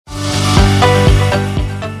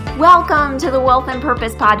Welcome to the Wealth and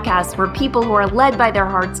Purpose Podcast, where people who are led by their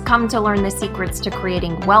hearts come to learn the secrets to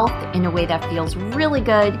creating wealth in a way that feels really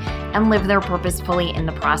good and live their purpose fully in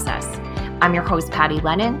the process. I'm your host, Patty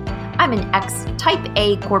Lennon. I'm an ex-Type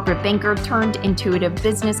A corporate banker turned intuitive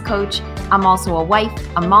business coach. I'm also a wife,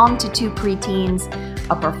 a mom to 2 preteens,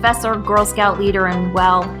 a professor, Girl Scout leader, and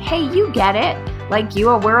well, hey, you get it. Like you,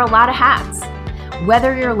 I wear a lot of hats.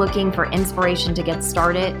 Whether you're looking for inspiration to get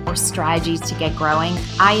started or strategies to get growing,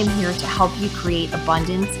 I am here to help you create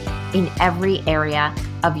abundance in every area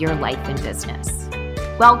of your life and business.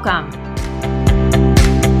 Welcome.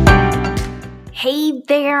 Hey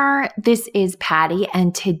there, this is Patty,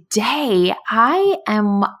 and today I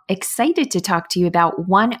am excited to talk to you about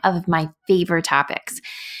one of my favorite topics.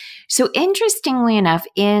 So interestingly enough,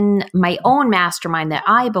 in my own mastermind that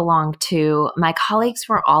I belong to, my colleagues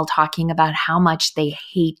were all talking about how much they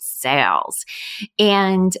hate sales.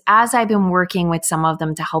 And as I've been working with some of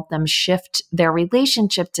them to help them shift their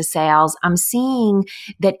relationship to sales, I'm seeing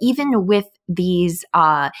that even with these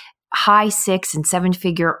high 6- and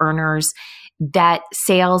 7-figure earners, that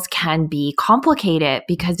sales can be complicated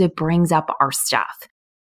because it brings up our stuff.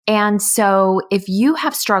 And so if you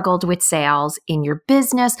have struggled with sales in your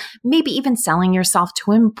business, maybe even selling yourself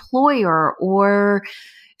to an employer or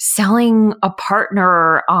selling a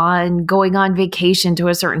partner on going on vacation to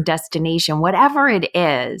a certain destination, whatever it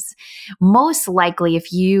is, most likely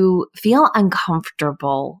if you feel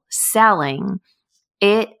uncomfortable selling,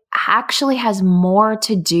 it actually has more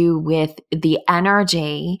to do with the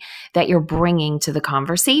energy that you're bringing to the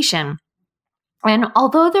conversation. And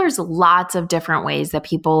although there's lots of different ways that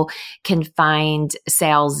people can find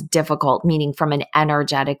sales difficult, meaning from an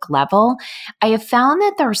energetic level, I have found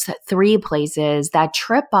that there's 3 places that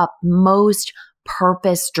trip up most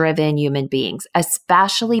purpose-driven human beings,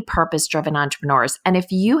 especially purpose-driven entrepreneurs. And if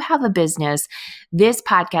you have a business, this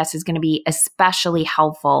podcast is going to be especially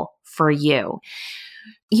helpful for you.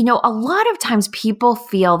 You know, a lot of times people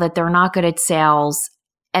feel that they're not good at sales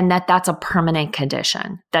and that that's a permanent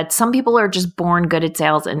condition, that some people are just born good at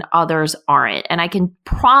sales and others aren't. And I can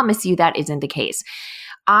promise you that isn't the case.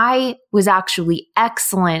 I was actually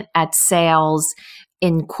excellent at sales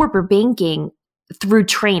in corporate banking through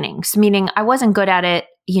trainings, meaning I wasn't good at it.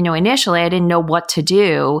 Initially I didn't know what to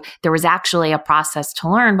do. There was actually a process to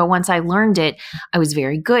learn, but once I learned it, I was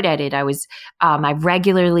very good at it. I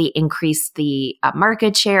regularly increased the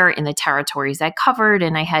market share in the territories I covered,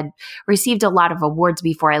 and I had received a lot of awards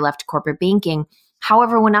before I left corporate banking.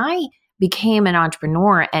 However, when I became an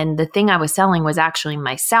entrepreneur and the thing I was selling was actually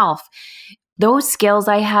myself, those skills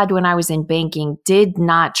I had when I was in banking did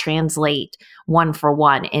not translate one for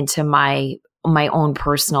one into my own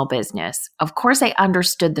personal business. Of course, I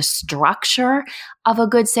understood the structure of a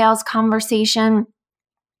good sales conversation,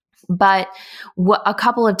 but a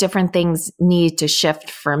couple of different things need to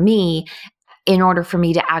shift for me in order for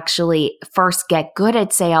me to actually first get good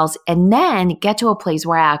at sales and then get to a place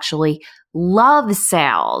where I actually love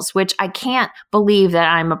sales, which I can't believe that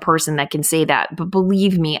I'm a person that can say that, but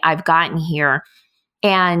believe me, I've gotten here.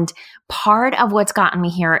 And part of what's gotten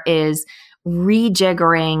me here is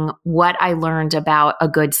rejiggering what I learned about a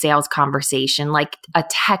good sales conversation, like a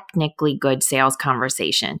technically good sales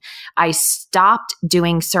conversation. I stopped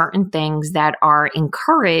doing certain things that are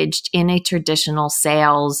encouraged in a traditional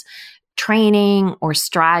sales training or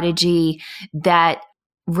strategy that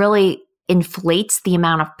really inflates the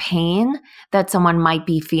amount of pain that someone might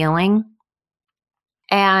be feeling.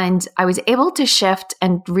 And I was able to shift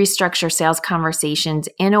and restructure sales conversations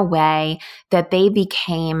in a way that they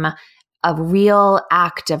became a real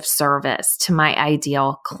act of service to my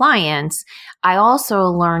ideal clients. I also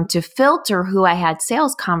learned to filter who I had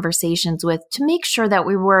sales conversations with to make sure that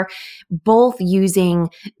we were both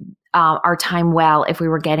using our time well if we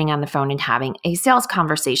were getting on the phone and having a sales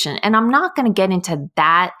conversation. And I'm not going to get into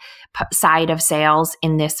that side of sales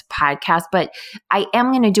in this podcast, but I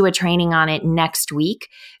am going to do a training on it next week.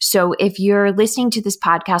 So if you're listening to this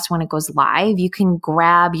podcast when it goes live, you can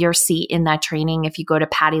grab your seat in that training if you go to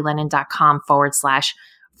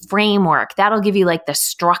pattylennon.com/framework. That'll give you like the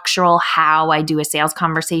structural how I do a sales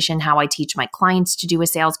conversation, how I teach my clients to do a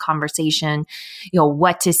sales conversation,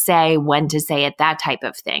 what to say, when to say it, that type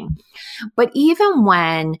of thing. But even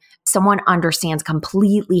when someone understands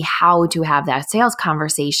completely how to have that sales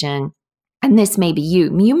conversation, and this may be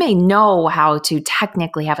you may know how to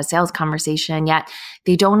technically have a sales conversation, yet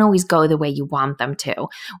they don't always go the way you want them to.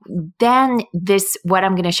 Then what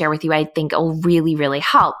I'm going to share with you, I think will really, really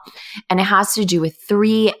help. And it has to do with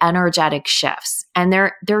 3 energetic shifts. And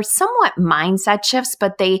they're somewhat mindset shifts,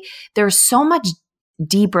 but there's so much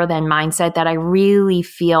deeper than mindset that I really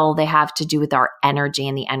feel they have to do with our energy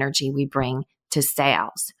and the energy we bring to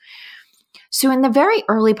sales. So in the very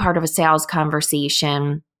early part of a sales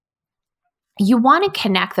conversation, you want to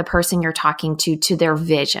connect the person you're talking to their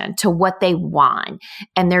vision, to what they want,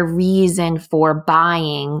 and their reason for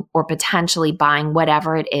buying or potentially buying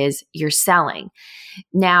whatever it is you're selling.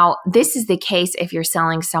 Now, this is the case if you're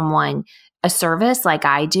selling someone a service like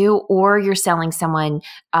I do, or you're selling someone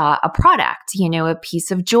a product, a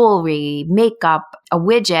piece of jewelry, makeup, a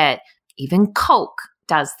widget, even Coke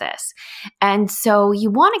does this. And so you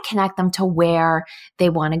want to connect them to where they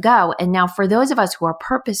want to go. And now for those of us who are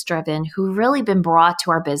purpose-driven, who've really been brought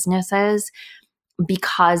to our businesses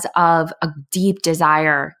because of a deep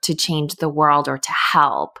desire to change the world or to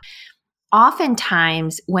help,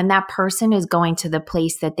 oftentimes when that person is going to the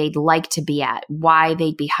place that they'd like to be at, why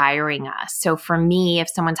they'd be hiring us. So for me, if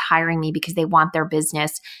someone's hiring me because they want their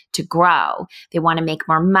business to grow, they want to make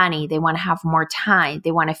more money, they want to have more time,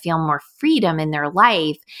 they want to feel more freedom in their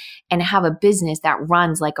life and have a business that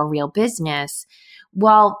runs like a real business,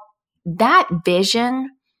 well, that vision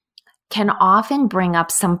can often bring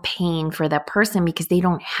up some pain for that person because they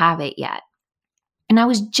don't have it yet. And I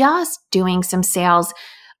was just doing some sales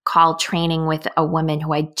call training with a woman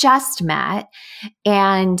who I just met,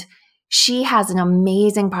 and she has an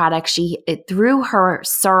amazing product. Through her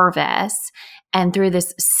service and through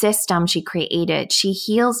this system she created, she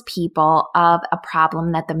heals people of a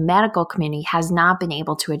problem that the medical community has not been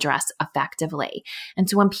able to address effectively. And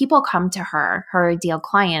so when people come to her ideal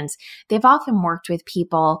clients, they've often worked with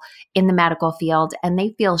people in the medical field and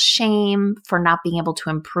they feel shame for not being able to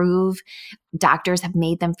improve. Doctors have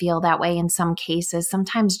made them feel that way in some cases.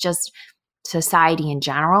 Sometimes just society in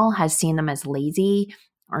general has seen them as lazy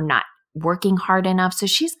or not working hard enough. So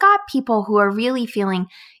she's got people who are really feeling,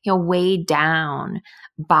 weighed down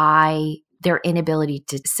by their inability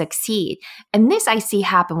to succeed. And this I see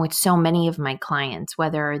happen with so many of my clients,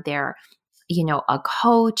 whether they're a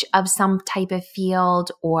coach of some type of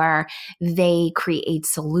field or they create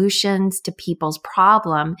solutions to people's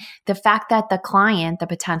problem. The fact that the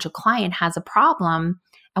potential client has a problem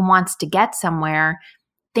and wants to get somewhere,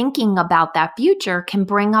 thinking about that future can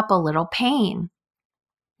bring up a little pain.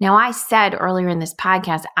 Now, I said earlier in this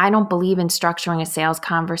podcast, I don't believe in structuring a sales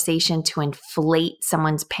conversation to inflate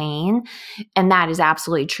someone's pain. And that is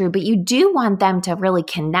absolutely true. But you do want them to really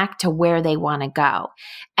connect to where they want to go.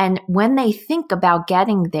 And when they think about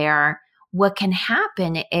getting there, what can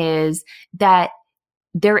happen is that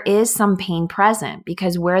there is some pain present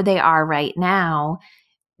because where they are right now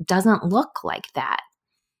doesn't look like that.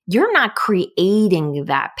 You're not creating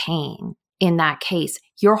that pain. In that case,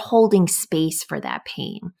 you're holding space for that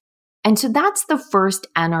pain. And so that's the first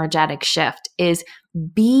energetic shift is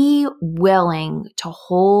be willing to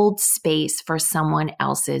hold space for someone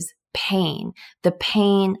else's pain, the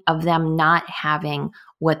pain of them not having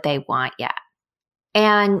what they want yet.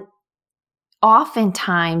 And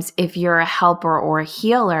oftentimes, if you're a helper or a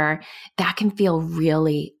healer, that can feel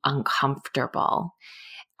really uncomfortable,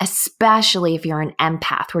 especially if you're an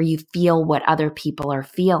empath where you feel what other people are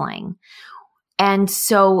feeling. And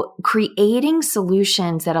so creating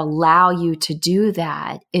solutions that allow you to do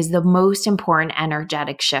that is the most important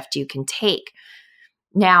energetic shift you can take.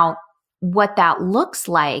 Now, what that looks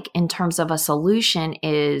like in terms of a solution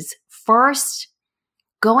is first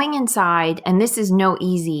going inside, and this is no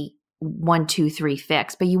easy 1, 2, 3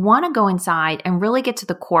 fix, but you want to go inside and really get to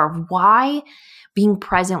the core of why being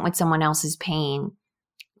present with someone else's pain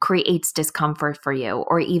creates discomfort for you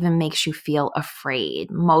or even makes you feel afraid.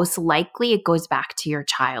 Most likely it goes back to your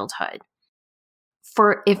childhood.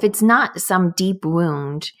 If it's not some deep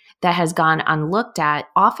wound that has gone unlooked at,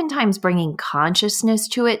 oftentimes bringing consciousness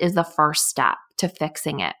to it is the first step to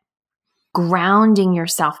fixing it. Grounding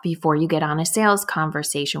yourself before you get on a sales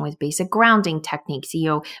conversation with basic grounding techniques,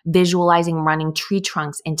 visualizing running tree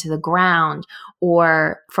trunks into the ground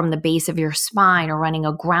or from the base of your spine or running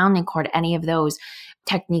a grounding cord, any of those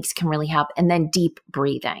techniques can really help. And then deep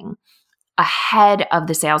breathing ahead of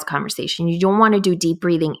the sales conversation. You don't want to do deep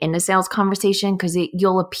breathing in the sales conversation because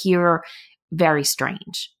you'll appear very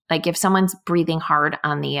strange. Like if someone's breathing hard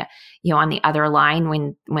on the, on the other line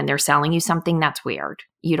when they're selling you something, that's weird.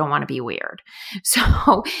 You don't want to be weird.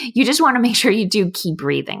 So you just want to make sure you do keep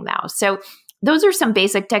breathing though. So those are some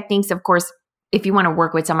basic techniques. Of course, if you want to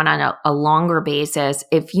work with someone on a longer basis,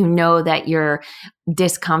 if you know that your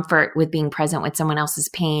discomfort with being present with someone else's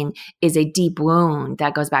pain is a deep wound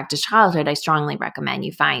that goes back to childhood, I strongly recommend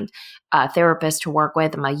you find a therapist to work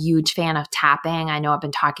with. I'm a huge fan of tapping. I know I've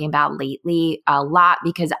been talking about lately a lot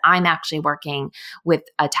because I'm actually working with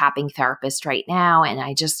a tapping therapist right now, and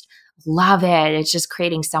I just love it. It's just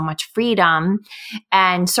creating so much freedom.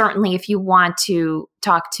 And certainly if you want to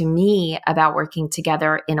talk to me about working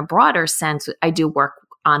together in a broader sense, I do work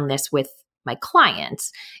on this with my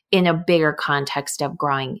clients in a bigger context of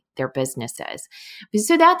growing their businesses.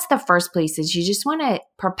 So that's the first place, is you just want to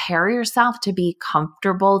prepare yourself to be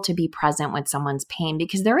comfortable, to be present with someone's pain,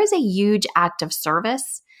 because there is a huge act of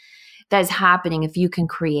service that is happening if you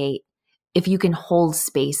can hold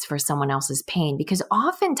space for someone else's pain, because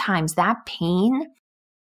oftentimes that pain,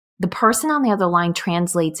 the person on the other line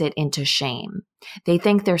translates it into shame. They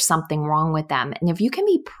think there's something wrong with them. And if you can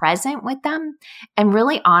be present with them and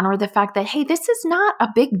really honor the fact that, hey, this is not a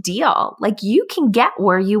big deal. Like, you can get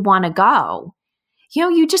where you want to go.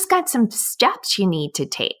 You just got some steps you need to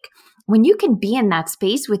take. When you can be in that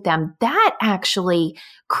space with them, that actually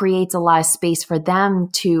creates a lot of space for them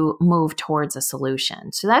to move towards a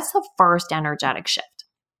solution. So that's the first energetic shift.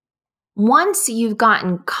 Once you've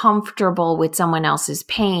gotten comfortable with someone else's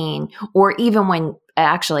pain, or even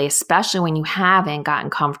especially when you haven't gotten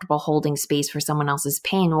comfortable holding space for someone else's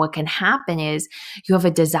pain, what can happen is you have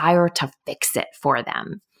a desire to fix it for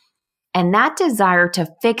them. And that desire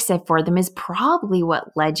to fix it for them is probably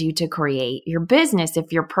what led you to create your business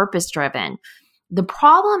if you're purpose-driven. The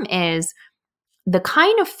problem is, the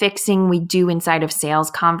kind of fixing we do inside of sales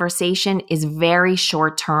conversation is very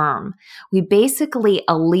short term. We basically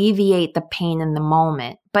alleviate the pain in the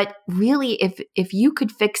moment. But really, if you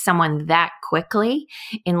could fix someone that quickly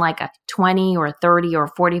in like a 20 or 30 or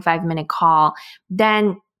 45-minute call,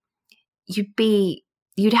 then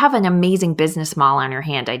you'd have an amazing business model on your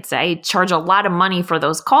hand, I'd say. Charge a lot of money for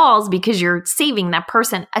those calls because you're saving that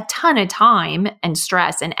person a ton of time and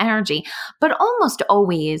stress and energy. But almost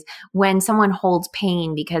always when someone holds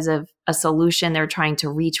pain because of a solution they're trying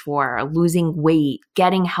to reach for, losing weight,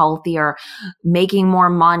 getting healthier, making more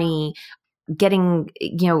money,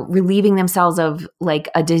 relieving themselves of like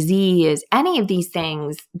a disease, any of these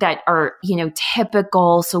things that are,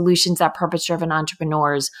 typical solutions that purpose-driven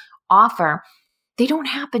entrepreneurs offer, they don't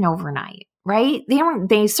happen overnight, right?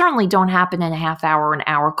 They certainly don't happen in a half hour or an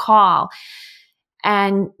hour call.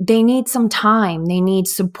 And they need some time. They need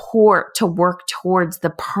support to work towards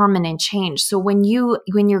the permanent change. So when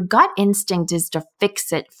your gut instinct is to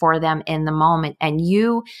fix it for them in the moment, and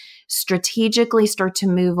you strategically start to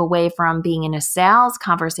move away from being in a sales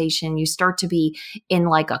conversation, you start to be in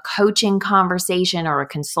like a coaching conversation or a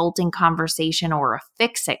consulting conversation or a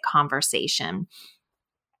fix-it conversation,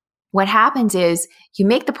 what happens is you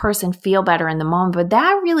make the person feel better in the moment, but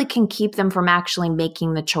that really can keep them from actually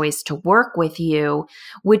making the choice to work with you,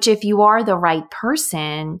 which, if you are the right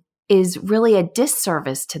person, is really a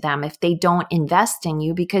disservice to them if they don't invest in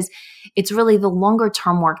you, because it's really the longer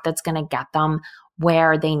term work that's going to get them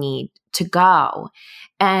where they need to go.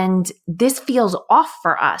 And this feels off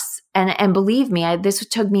for us. And believe me, this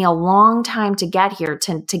took me a long time to get here,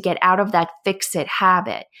 to get out of that fix-it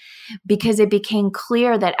habit, because it became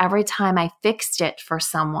clear that every time I fixed it for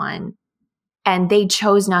someone and they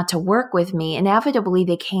chose not to work with me, inevitably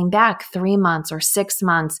they came back 3 months or 6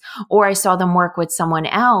 months, or I saw them work with someone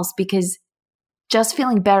else, because just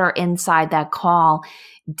feeling better inside that call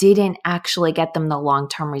didn't actually get them the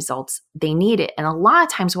long-term results they needed. And a lot of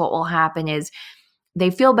times what will happen is they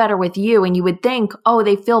feel better with you, and you would think, oh,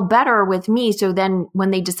 they feel better with me, so then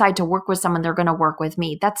when they decide to work with someone, they're going to work with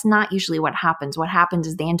me. That's not usually what happens. What happens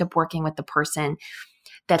is they end up working with the person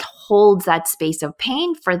that holds that space of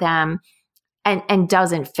pain for them and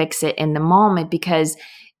doesn't fix it in the moment, because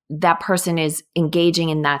that person is engaging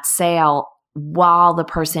in that sale while the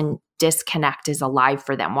person disconnect is alive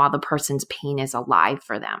for them, while the person's pain is alive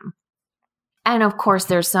for them. And of course,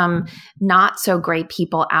 there's some not so great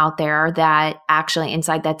people out there that actually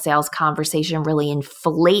inside that sales conversation really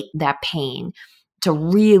inflate that pain to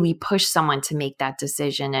really push someone to make that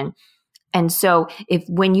decision. And so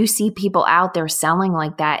when you see people out there selling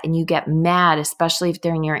like that and you get mad, especially if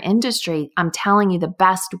they're in your industry, I'm telling you, the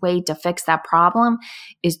best way to fix that problem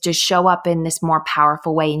is to show up in this more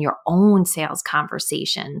powerful way in your own sales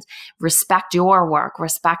conversations. Respect your work,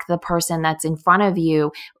 respect the person that's in front of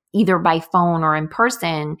you, either by phone or in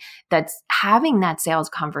person, that's having that sales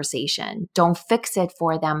conversation. Don't fix it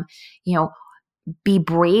for them. Be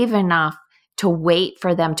brave enough to wait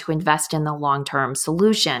for them to invest in the long-term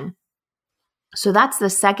solution. So that's the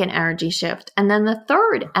second energy shift. And then the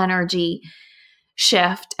third energy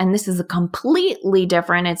shift, and this is a completely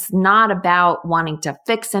different, it's not about wanting to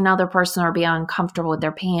fix another person or be uncomfortable with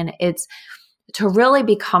their pain. It's to really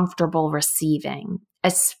be comfortable receiving,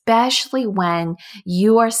 especially when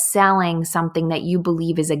you are selling something that you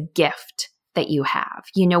believe is a gift that you have.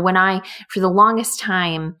 For the longest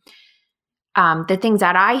time, the things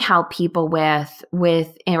that I help people with,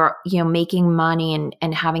 making money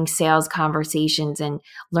and having sales conversations and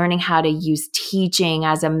learning how to use teaching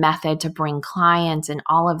as a method to bring clients and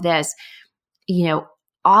all of this,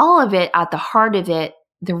 all of it at the heart of it,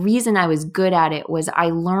 the reason I was good at it was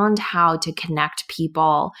I learned how to connect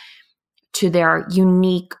people to their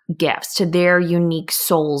unique gifts, to their unique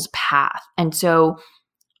soul's path. And so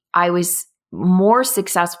I was more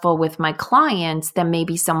successful with my clients than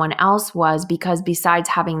maybe someone else was, because besides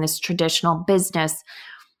having this traditional business,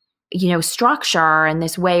 structure and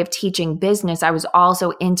this way of teaching business, I was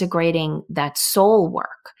also integrating that soul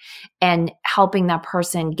work and helping that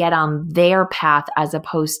person get on their path, as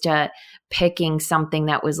opposed to picking something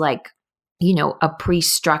that was like, a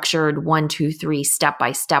pre-structured 1, 2, 3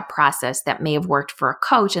 step-by-step process that may have worked for a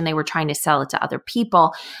coach and they were trying to sell it to other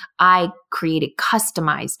people. I created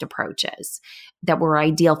customized approaches that were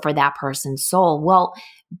ideal for that person's soul. Well,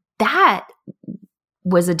 that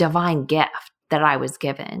was a divine gift that I was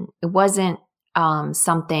given. It wasn't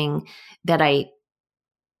something that I,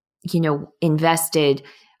 invested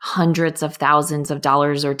hundreds of thousands of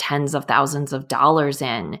dollars or tens of thousands of dollars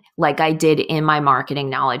in, like I did in my marketing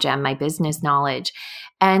knowledge and my business knowledge.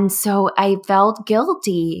 And so I felt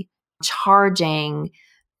guilty charging,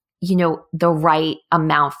 the right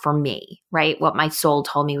amount for me, right? What my soul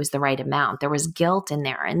told me was the right amount. There was guilt in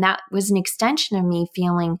there. And that was an extension of me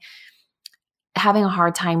having a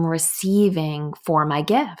hard time receiving for my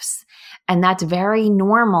gifts. And that's very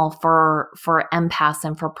normal for empaths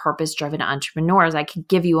and for purpose-driven entrepreneurs. I could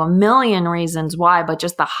give you a million reasons why, but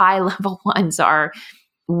just the high-level ones are,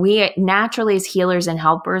 we naturally as healers and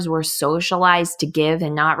helpers, we're socialized to give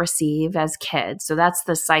and not receive as kids. So that's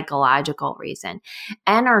the psychological reason.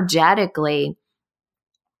 Energetically,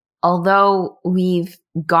 although we've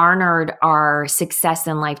garnered our success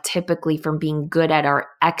in life typically from being good at our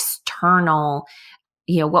external,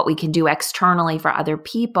 what we can do externally for other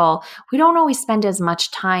people, we don't always spend as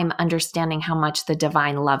much time understanding how much the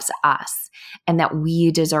divine loves us and that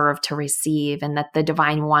we deserve to receive, and that the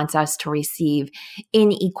divine wants us to receive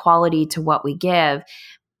in equality to what we give.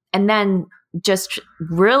 And then just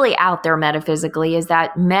really out there metaphysically is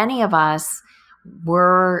that many of us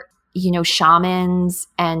were, shamans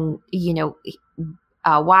and,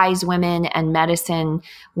 wise women and medicine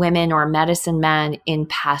women or medicine men in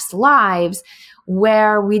past lives,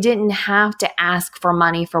 where we didn't have to ask for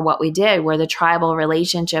money for what we did, where the tribal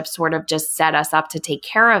relationships sort of just set us up to take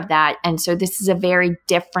care of that. And so this is a very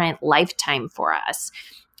different lifetime for us.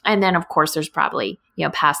 And then, of course, there's probably,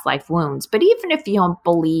 past life wounds. But even if you don't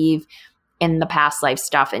believe in the past life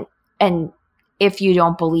stuff, and if you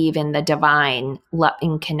don't believe in the divine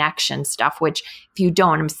in connection stuff, which if you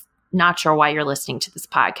don't, I'm not sure why you're listening to this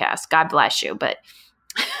podcast. God bless you. But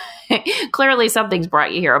clearly something's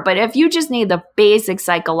brought you here. But if you just need the basic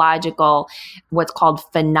psychological, what's called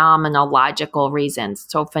phenomenological reasons.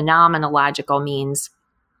 So phenomenological means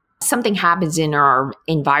something happens in our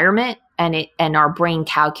environment and our brain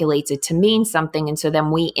calculates it to mean something. And so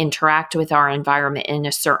then we interact with our environment in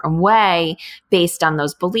a certain way based on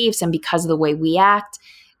those beliefs. And because of the way we act,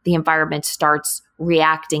 the environment starts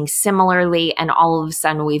reacting similarly. And all of a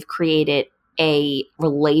sudden we've created a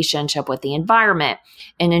relationship with the environment.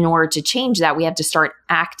 And in order to change that, we have to start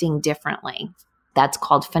acting differently. That's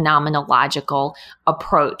called phenomenological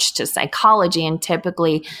approach to psychology. And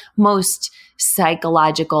typically most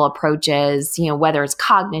psychological approaches, whether it's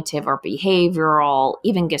cognitive or behavioral,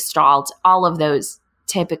 even Gestalt, all of those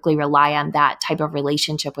typically rely on that type of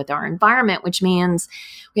relationship with our environment, which means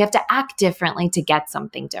we have to act differently to get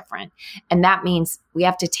something different. And that means we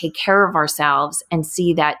have to take care of ourselves and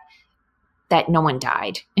see that no one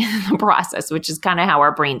died in the process, which is kind of how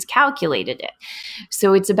our brains calculated it.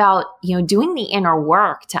 So it's about, doing the inner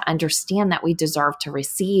work to understand that we deserve to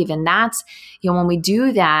receive. And that's, when we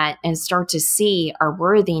do that and start to see our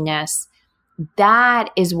worthiness,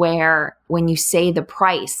 that is where, when you say the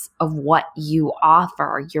price of what you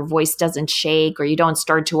offer, your voice doesn't shake, or you don't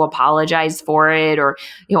start to apologize for it, or,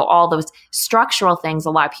 all those structural things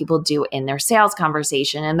a lot of people do in their sales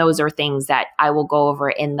conversation. And those are things that I will go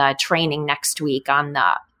over in the training next week on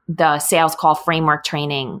the sales call framework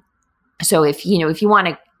training. So if you want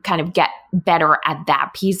to kind of get better at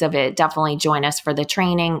that piece of it, definitely join us for the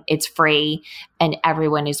training. It's free and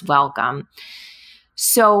everyone is welcome.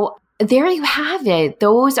 So there you have it.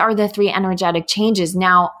 Those are the 3 energetic changes.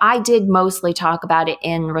 Now, I did mostly talk about it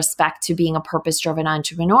in respect to being a purpose-driven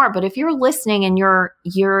entrepreneur, but if you're listening and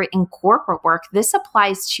you're in corporate work, this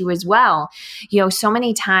applies to you as well. So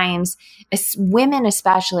many times, women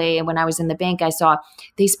especially, when I was in the bank, I saw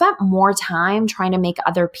they spent more time trying to make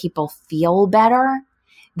other people feel better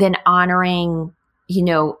than honoring,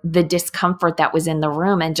 the discomfort that was in the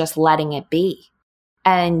room and just letting it be.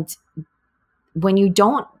 And when you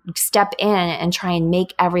don't step in and try and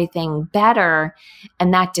make everything better,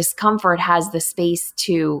 and that discomfort has the space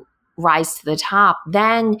to rise to the top,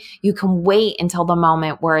 then you can wait until the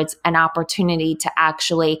moment where it's an opportunity to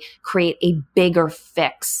actually create a bigger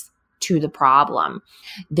fix to the problem.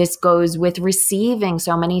 This goes with receiving.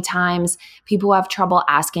 So many times people have trouble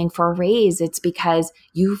asking for a raise. It's because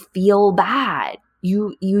you feel bad.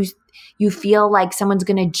 You feel like someone's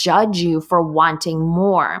going to judge you for wanting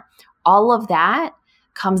more. All of that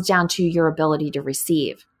comes down to your ability to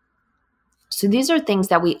receive. So these are things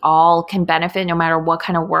that we all can benefit, no matter what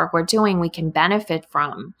kind of work we're doing, we can benefit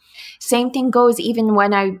from. Same thing goes even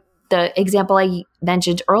when the example I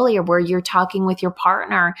mentioned earlier, where you're talking with your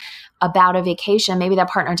partner about a vacation. Maybe that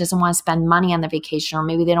partner doesn't want to spend money on the vacation, or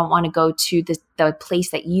maybe they don't want to go to the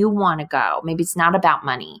place that you want to go. Maybe it's not about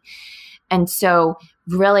money. And so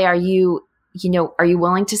really, are you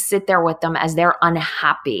willing to sit there with them as they're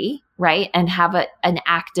unhappy, right? And have an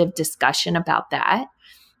active discussion about that?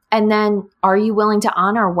 And then are you willing to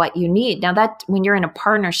honor what you need? Now, that when you're in a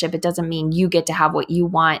partnership, it doesn't mean you get to have what you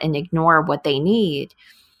want and ignore what they need.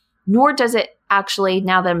 Nor does it actually,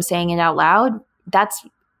 now that I'm saying it out loud, that's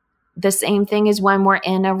the same thing as when we're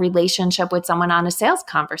in a relationship with someone on a sales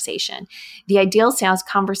conversation. The ideal sales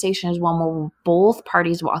conversation is one where both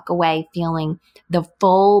parties walk away feeling the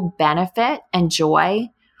full benefit and joy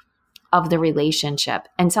of the relationship.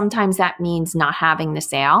 And sometimes that means not having the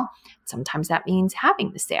sale. Sometimes that means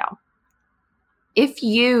having the sale. If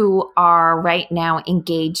you are right now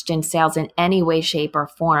engaged in sales in any way, shape, or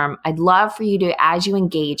form, I'd love for you to, as you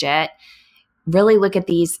engage it, really look at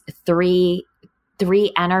these three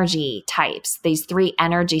energy types, these three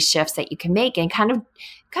energy shifts that you can make, and kind of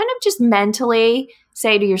just mentally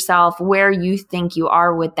say to yourself where you think you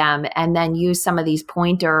are with them, and then use some of these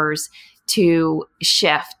pointers to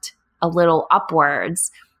shift a little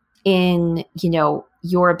upwards in,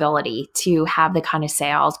 your ability to have the kind of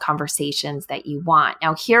sales conversations that you want.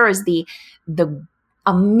 Now, here is the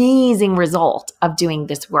amazing result of doing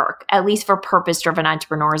this work, at least for purpose-driven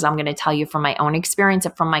entrepreneurs. I'm going to tell you from my own experience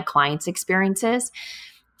and from my clients' experiences.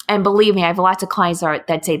 And believe me, I have lots of clients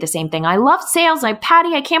that say the same thing. I love sales.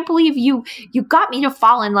 Patty, I can't believe you got me to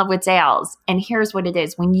fall in love with sales. And here's what it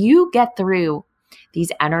is. When you get through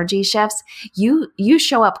these energy shifts, you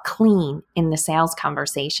show up clean in the sales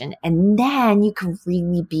conversation, and then you can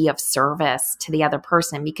really be of service to the other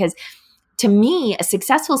person. Because to me, a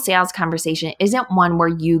successful sales conversation isn't one where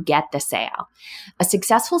you get the sale. A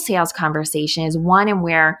successful sales conversation is one in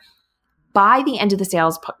where by the end of the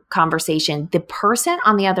sales conversation, the person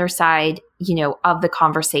on the other side, of the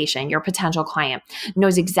conversation, your potential client,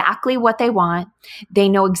 knows exactly what they want. They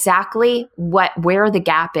know exactly where the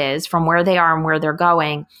gap is from where they are and where they're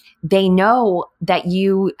going. They know that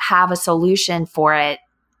you have a solution for it,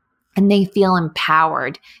 and they feel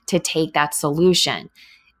empowered to take that solution.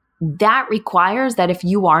 That requires that if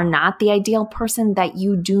you are not the ideal person, that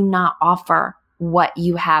you do not offer what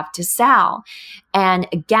you have to sell. And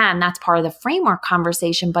again, that's part of the framework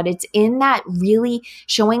conversation, but it's in that really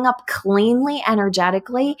showing up cleanly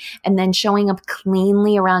energetically, and then showing up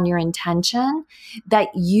cleanly around your intention, that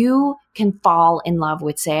you can fall in love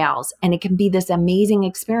with sales. And it can be this amazing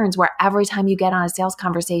experience where every time you get on a sales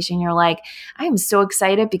conversation, you're like, I am so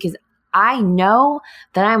excited because I know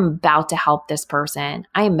that I'm about to help this person.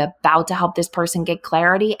 I am about to help this person get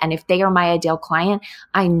clarity. And if they are my ideal client,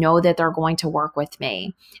 I know that they're going to work with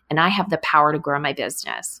me, and I have the power to grow my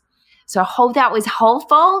business. So I hope that was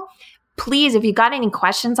helpful. Please, if you got any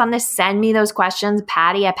questions on this, send me those questions,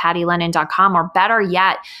 patty@pattylennon.com, or better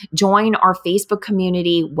yet, join our Facebook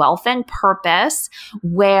community, Wealth and Purpose,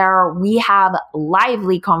 where we have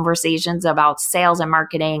lively conversations about sales and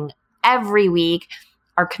marketing every week.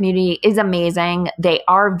 Our community is amazing. They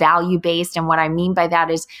are value-based. And what I mean by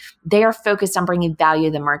that is they are focused on bringing value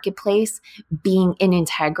to the marketplace, being in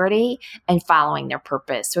integrity, and following their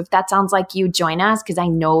purpose. So if that sounds like you, join us, because I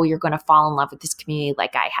know you're going to fall in love with this community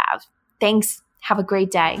like I have. Thanks. Have a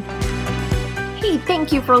great day. Hey,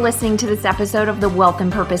 thank you for listening to this episode of the Wealth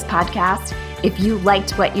and Purpose podcast. If you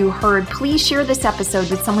liked what you heard, please share this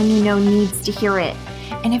episode with someone you know needs to hear it.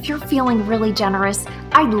 And if you're feeling really generous,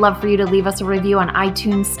 I'd love for you to leave us a review on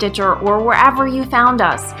iTunes, Stitcher, or wherever you found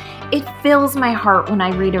us. It fills my heart when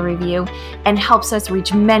I read a review and helps us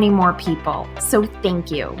reach many more people. So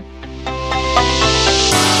thank you.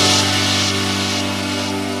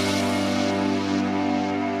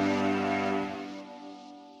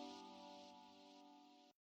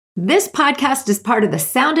 This podcast is part of the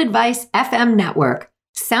Sound Advice FM network.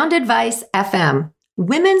 Sound Advice FM.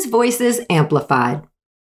 Women's Voices Amplified.